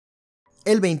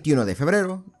El 21 de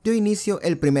febrero dio inicio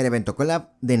el primer evento collab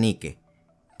de NIKKE,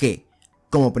 que,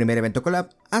 como primer evento collab,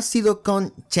 ha sido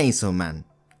con Chainsaw Man,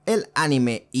 el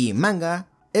anime y manga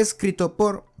escrito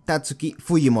por Tatsuki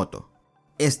Fujimoto.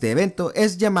 Este evento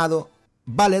es llamado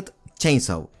Ballet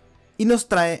Chainsaw y nos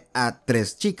trae a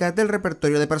 3 chicas del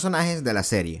repertorio de personajes de la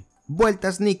serie,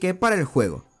 vueltas NIKKE para el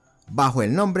juego, bajo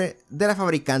el nombre de la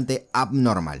fabricante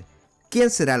Abnormal, quien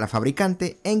será la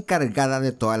fabricante encargada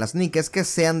de todas las Nikkes que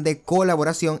sean de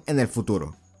colaboración en el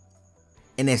futuro.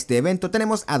 En este evento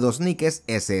tenemos a 2 Nikkes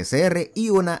SSR y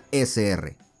una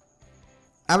SR.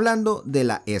 Hablando de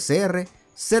la SR,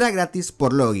 será gratis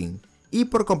por login y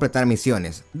por completar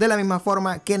misiones, de la misma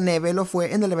forma que Neve lo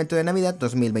fue en el evento de Navidad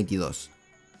 2022.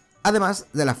 Además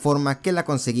de la forma que la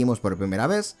conseguimos por primera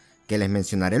vez, que les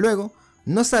mencionaré luego,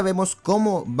 no sabemos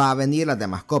cómo va a venir las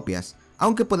demás copias,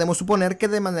 aunque podemos suponer que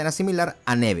de manera similar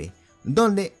a Neve,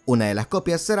 donde una de las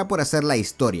copias será por hacer la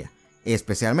historia,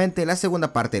 especialmente la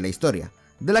segunda parte de la historia,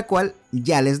 de la cual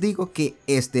ya les digo que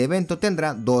este evento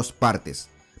tendrá 2 partes,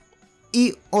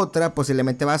 y otra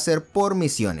posiblemente va a ser por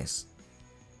misiones.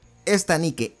 Esta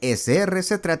Nikke SR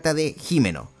se trata de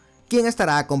Himeno, quien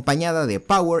estará acompañada de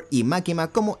Power y Makima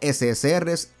como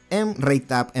SSRs en Rate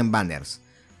Up en Banners,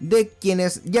 de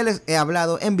quienes ya les he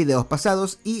hablado en videos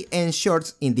pasados y en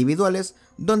shorts individuales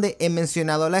donde he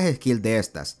mencionado las skills de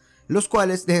estas, los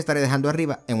cuales les estaré dejando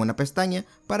arriba en una pestaña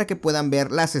para que puedan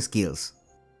ver las skills.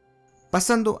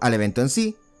 Pasando al evento en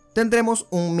sí, tendremos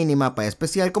un minimapa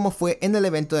especial como fue en el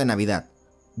evento de Navidad,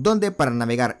 donde para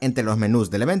navegar entre los menús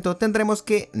del evento tendremos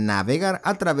que navegar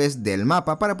a través del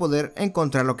mapa para poder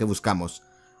encontrar lo que buscamos,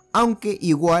 aunque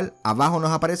igual abajo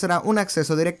nos aparecerá un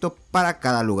acceso directo para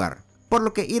cada lugar, por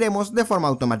lo que iremos de forma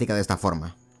automática de esta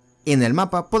forma. En el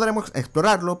mapa podremos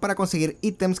explorarlo para conseguir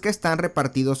ítems que están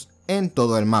repartidos en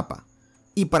todo el mapa,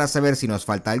 y para saber si nos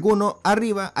falta alguno,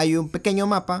 arriba hay un pequeño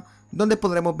mapa donde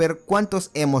podremos ver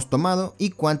cuántos hemos tomado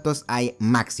y cuántos hay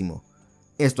máximo.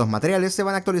 Estos materiales se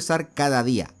van a actualizar cada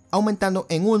día, aumentando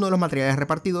en 1 los materiales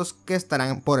repartidos que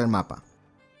estarán por el mapa.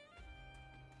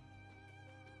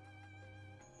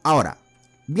 Ahora,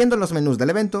 viendo los menús del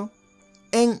evento,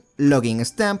 en Login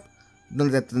Stamp,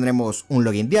 donde tendremos un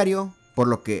login diario, por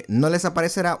lo que no les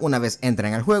aparecerá una vez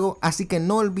entren al juego, así que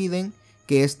no olviden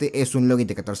que este es un login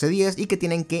de 14 días y que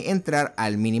tienen que entrar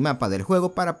al minimapa del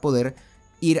juego para poder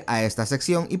ir a esta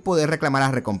sección y poder reclamar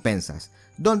las recompensas,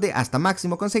 donde hasta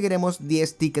máximo conseguiremos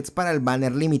 10 tickets para el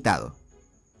banner limitado.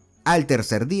 Al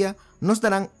tercer día nos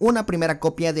darán una primera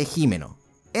copia de Himeno.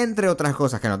 Entre otras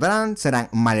cosas que nos darán serán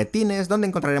maletines donde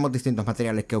encontraremos distintos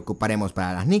materiales que ocuparemos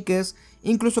para las Nikkes,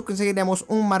 incluso conseguiremos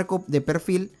un marco de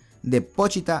perfil de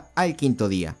Pochita al quinto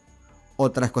día.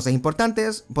 Otras cosas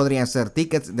importantes podrían ser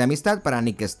tickets de amistad para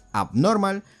Nikkes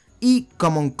Abnormal y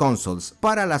Common Consoles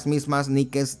para las mismas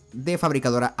Nikkes de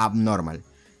fabricadora Abnormal,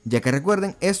 ya que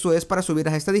recuerden, eso es para subir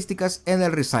las estadísticas en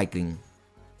el recycling.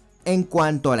 En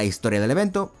cuanto a la historia del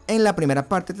evento, en la primera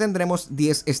parte tendremos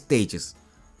 10 stages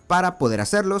para poder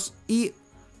hacerlos y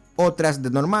otras de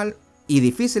normal y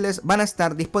difíciles van a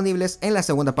estar disponibles en la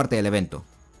segunda parte del evento.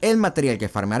 El material que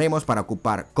farmearemos para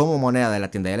ocupar como moneda de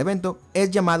la tienda del evento es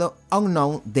llamado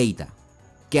Unknown Data,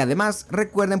 que además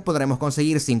recuerden podremos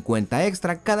conseguir 50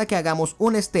 extra cada que hagamos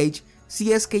un stage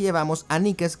si es que llevamos a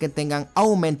Nikkes que tengan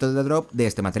aumento de drop de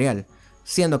este material,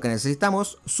 siendo que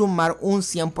necesitamos sumar un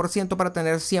 100% para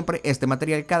tener siempre este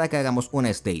material cada que hagamos una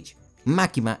stage.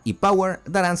 Makima y Power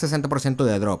darán 60%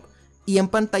 de drop, y en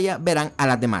pantalla verán a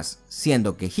las demás,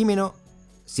 siendo que Himeno,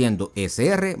 siendo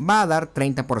SR, va a dar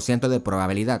 30% de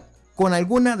probabilidad. Con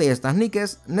alguna de estas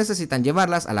Nikkes necesitan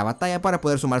llevarlas a la batalla para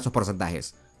poder sumar esos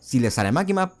porcentajes. Si les sale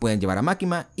Makima, pueden llevar a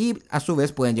Makima y a su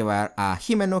vez pueden llevar a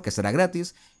Himeno, que será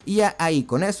gratis, y ya ahí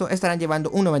con eso estarán llevando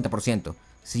un 90%.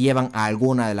 Si llevan a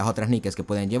alguna de las otras Nikkes que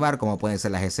pueden llevar, como pueden ser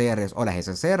las SRs o las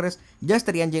SSRs, ya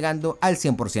estarían llegando al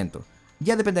 100%.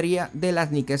 Ya dependería de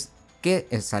las Nikkes que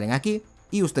salen aquí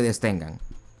y ustedes tengan.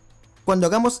 Cuando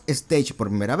hagamos stage por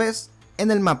primera vez,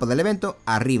 en el mapa del evento,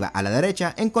 arriba a la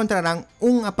derecha, encontrarán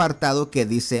un apartado que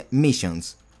dice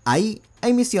Missions. Ahí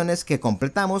hay misiones que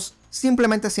completamos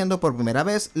simplemente haciendo por primera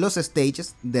vez los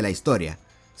stages de la historia,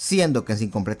 siendo que si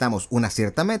completamos una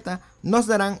cierta meta, nos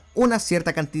darán una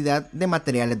cierta cantidad de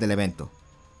materiales del evento.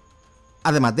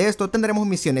 Además de esto, tendremos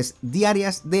misiones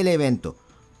diarias del evento,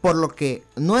 por lo que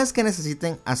no es que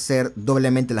necesiten hacer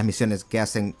doblemente las misiones que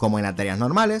hacen como en las tareas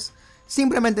normales,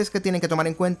 simplemente es que tienen que tomar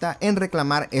en cuenta en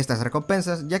reclamar estas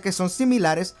recompensas, ya que son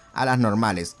similares a las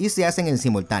normales y se hacen en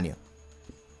simultáneo.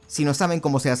 Si no saben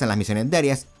cómo se hacen las misiones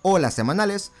diarias o las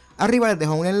semanales, arriba les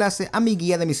dejo un enlace a mi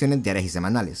guía de misiones diarias y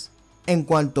semanales. En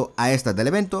cuanto a estas del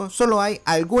evento, solo hay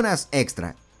algunas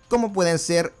extra, como pueden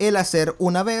ser el hacer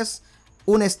una vez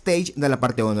un stage de la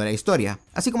parte 1 de la historia,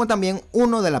 así como también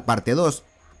uno de la parte 2,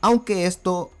 aunque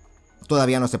esto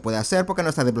todavía no se puede hacer porque no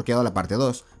está desbloqueado la parte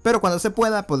 2, pero cuando se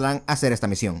pueda podrán hacer esta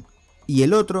misión. Y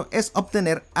el otro es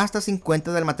obtener hasta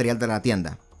 50 del material de la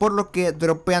tienda, por lo que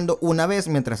dropeando una vez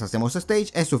mientras hacemos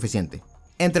stage es suficiente.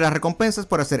 Entre las recompensas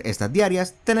por hacer estas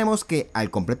diarias, tenemos que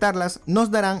al completarlas nos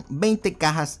darán 20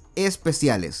 cajas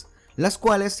especiales, las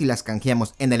cuales si las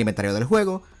canjeamos en el inventario del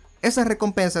juego, esas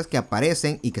recompensas que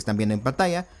aparecen y que están viendo en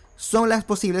pantalla son las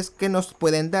posibles que nos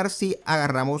pueden dar si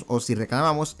agarramos o si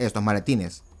reclamamos estos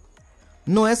maletines.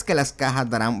 No es que las cajas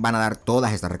van a dar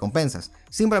todas estas recompensas,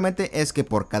 simplemente es que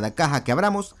por cada caja que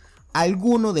abramos,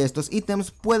 alguno de estos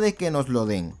ítems puede que nos lo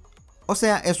den. O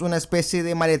sea, es una especie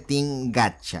de maletín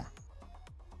gacha.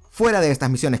 Fuera de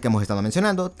estas misiones que hemos estado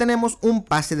mencionando, tenemos un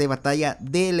pase de batalla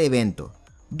del evento,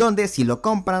 donde si lo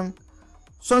compran,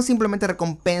 son simplemente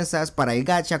recompensas para el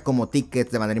gacha como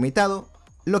tickets de manera limitada,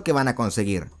 lo que van a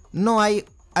conseguir. No hay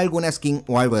alguna skin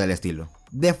o algo del estilo.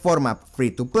 De forma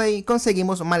free to play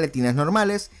conseguimos maletines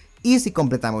normales y si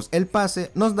completamos el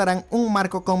pase nos darán un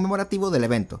marco conmemorativo del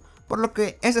evento, por lo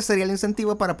que ese sería el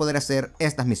incentivo para poder hacer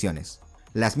estas misiones.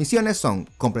 Las misiones son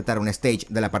completar un stage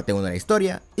de la parte 1 de la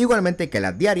historia, igualmente que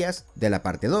las diarias de la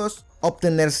parte 2,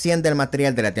 obtener 100 del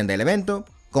material de la tienda del evento,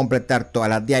 completar todas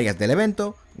las diarias del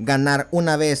evento, ganar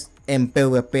una vez en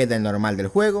PvP del normal del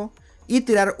juego y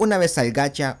tirar una vez al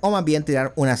gacha o más bien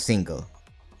tirar una single.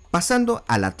 Pasando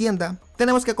a la tienda,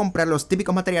 tenemos que comprar los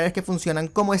típicos materiales que funcionan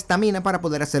como estamina para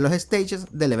poder hacer los stages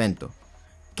del evento,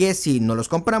 que si no los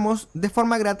compramos de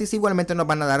forma gratis igualmente nos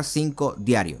van a dar 5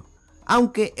 diarios.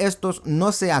 Aunque estos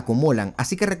no se acumulan,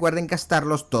 así que recuerden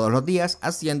gastarlos todos los días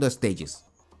haciendo stages.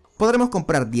 Podremos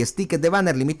comprar 10 tickets de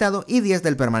banner limitado y 10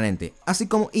 del permanente, así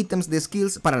como ítems de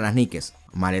skills para las Nikkes,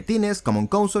 maletines, common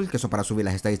console, que son para subir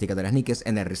las estadísticas de las Nikkes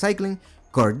en el recycling,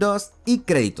 core dust y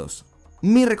créditos.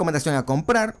 Mi recomendación a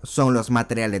comprar son los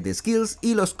materiales de skills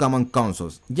y los common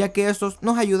consoles, ya que estos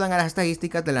nos ayudan a las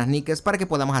estadísticas de las Nikkes para que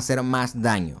podamos hacer más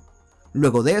daño.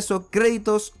 Luego de eso,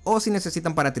 créditos o si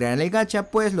necesitan para tirar en el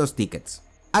gacha, pues los tickets.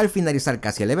 Al finalizar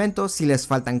casi el evento, si les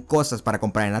faltan cosas para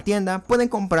comprar en la tienda, pueden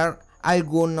comprar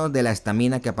algunos de la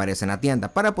estamina que aparece en la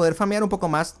tienda para poder farmear un poco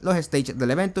más los stages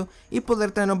del evento y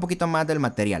poder tener un poquito más del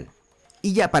material.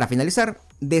 Y ya para finalizar,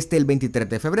 desde el 23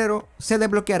 de febrero se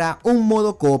desbloqueará un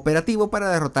modo cooperativo para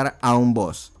derrotar a un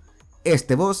boss.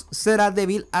 Este boss será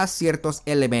débil a ciertos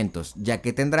elementos, ya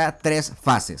que tendrá 3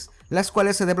 fases, las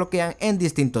cuales se desbloquean en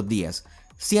distintos días,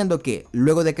 siendo que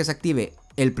luego de que se active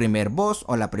el primer boss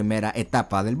o la primera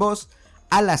etapa del boss,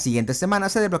 a la siguiente semana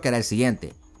se desbloqueará el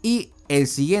siguiente, y el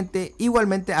siguiente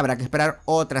igualmente habrá que esperar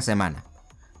otra semana.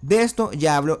 De esto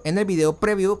ya hablo en el video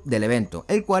preview del evento,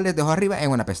 el cual les dejo arriba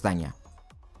en una pestaña.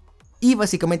 Y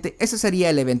básicamente ese sería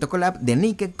el evento collab de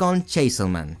NIKKE con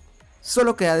Chaselman.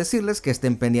 Solo queda decirles que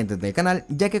estén pendientes del canal,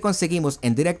 ya que conseguimos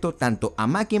en directo tanto a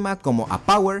Makima como a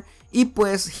Power, y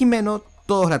pues Himeno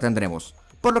todos la tendremos,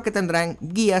 por lo que tendrán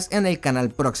guías en el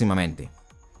canal próximamente.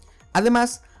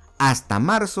 Además, hasta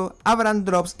marzo habrán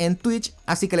drops en Twitch,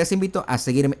 así que les invito a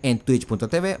seguirme en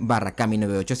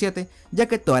twitch.tv/kami987, ya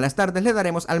que todas las tardes le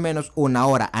daremos al menos una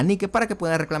hora a NIKKE para que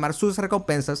puedan reclamar sus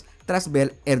recompensas tras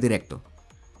ver el directo.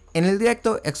 En el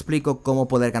directo explico cómo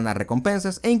poder ganar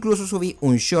recompensas e incluso subí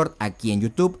un short aquí en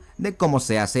YouTube de cómo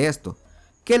se hace esto,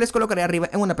 que les colocaré arriba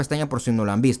en una pestaña por si no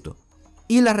lo han visto.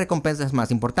 Y las recompensas más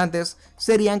importantes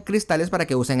serían cristales para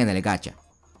que usen en el gacha.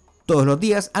 Todos los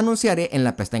días anunciaré en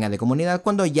la pestaña de comunidad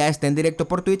cuando ya esté en directo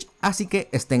por Twitch, así que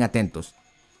estén atentos.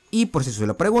 Y por si se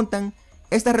lo preguntan,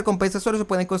 estas recompensas solo se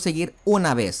pueden conseguir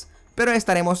una vez, pero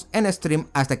estaremos en stream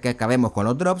hasta que acabemos con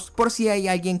los drops por si hay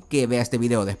alguien que vea este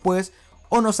video después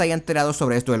o no se haya enterado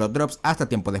sobre esto de los drops hasta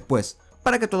tiempo después,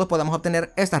 para que todos podamos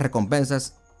obtener estas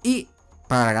recompensas. Y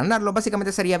para ganarlo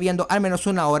básicamente sería viendo al menos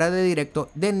una hora de directo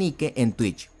de NIKKE en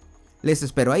Twitch. Les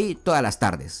espero ahí todas las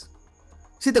tardes.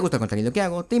 Si te gusta el contenido que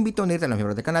hago, te invito a unirte a los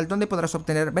miembros del canal, donde podrás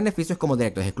obtener beneficios como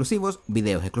directos exclusivos,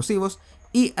 videos exclusivos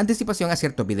y anticipación a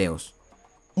ciertos videos.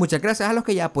 Muchas gracias a los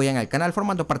que ya apoyan al canal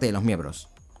formando parte de los miembros.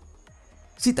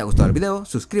 Si te ha gustado el video,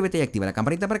 suscríbete y activa la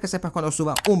campanita para que sepas cuando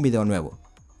suba un video nuevo.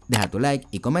 Deja tu like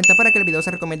y comenta para que el video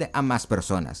se recomiende a más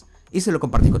personas. Y si lo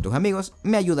compartís con tus amigos,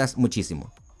 me ayudas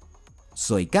muchísimo.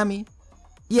 Soy Kami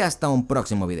y hasta un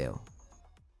próximo video.